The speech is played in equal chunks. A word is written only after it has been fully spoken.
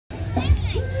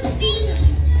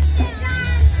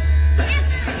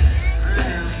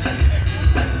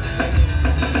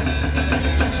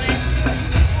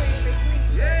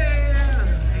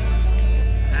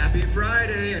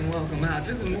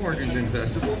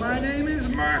Festival. My name is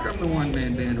Mark. I'm the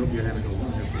one-man band. Hope you're having a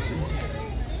wonderful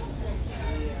day.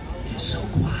 It's so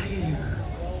quiet here.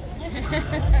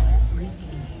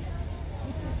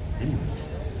 Anyway,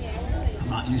 I'm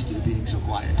not used to being so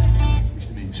quiet. I'm used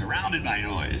to being surrounded by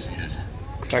noise. Yes.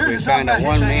 Looks like we found a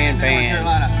one-man band.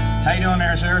 How you doing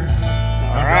there, sir?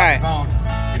 All right.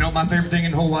 You know what my favorite thing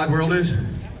in the whole wide world is?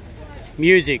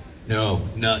 Music. No,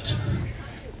 nuts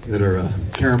that are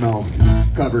caramel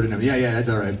covered in them. Yeah, that's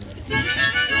all right.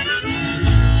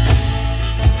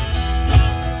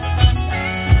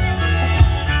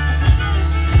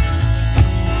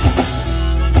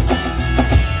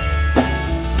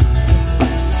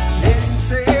 Heading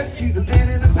sail to the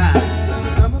bend in the pines on the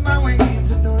top of my way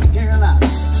to North Carolina.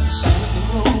 Sun at the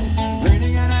road,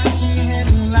 burning and I see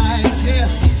headlights. Yeah,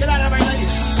 get out of my lady.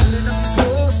 Filling up the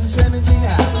course in 17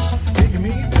 hours. Taking me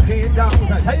to head down.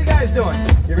 How you guys doing?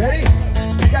 You ready?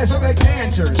 You guys look like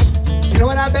dancers. You know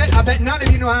what I bet? I bet none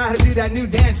of you know how to do that new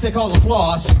dance they call the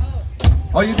floss.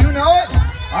 Oh, you do know it?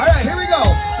 All right, here we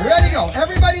go. Ready to go.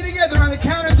 Everybody together on the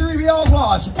count of 3, we all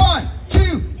floss. 1,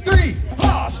 2, 3,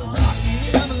 floss. Rock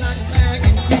me up like a bag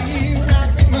and keep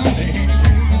rocking my baby.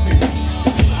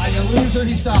 Ah, you loser,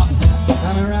 he stopped.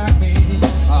 Come and rock me.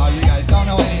 Oh, you guys don't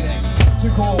know anything.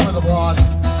 Too cool for the floss.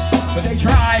 But they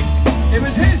tried. It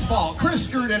was his fault. Chris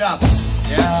screwed it up.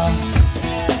 Yeah.